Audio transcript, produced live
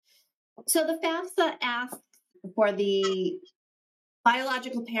So the FAFSA asks for the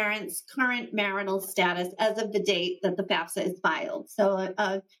biological parent's current marital status as of the date that the FAFSA is filed. So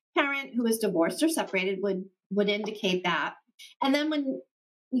a parent who is divorced or separated would indicate that. And then when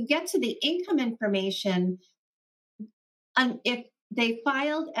you get to the income information, if they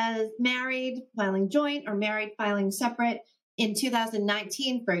filed as married, filing joint, or married, filing separate in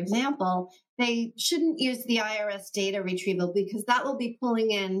 2019, for example, they shouldn't use the IRS data retrieval because that will be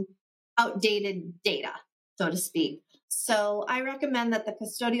pulling in outdated data, so to speak. So I recommend that the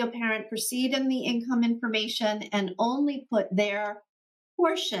custodial parent proceed in the income information and only put their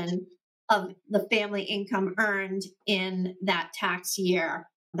portion of the family income earned in that tax year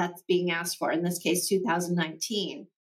that's being asked for, in this case, 2019.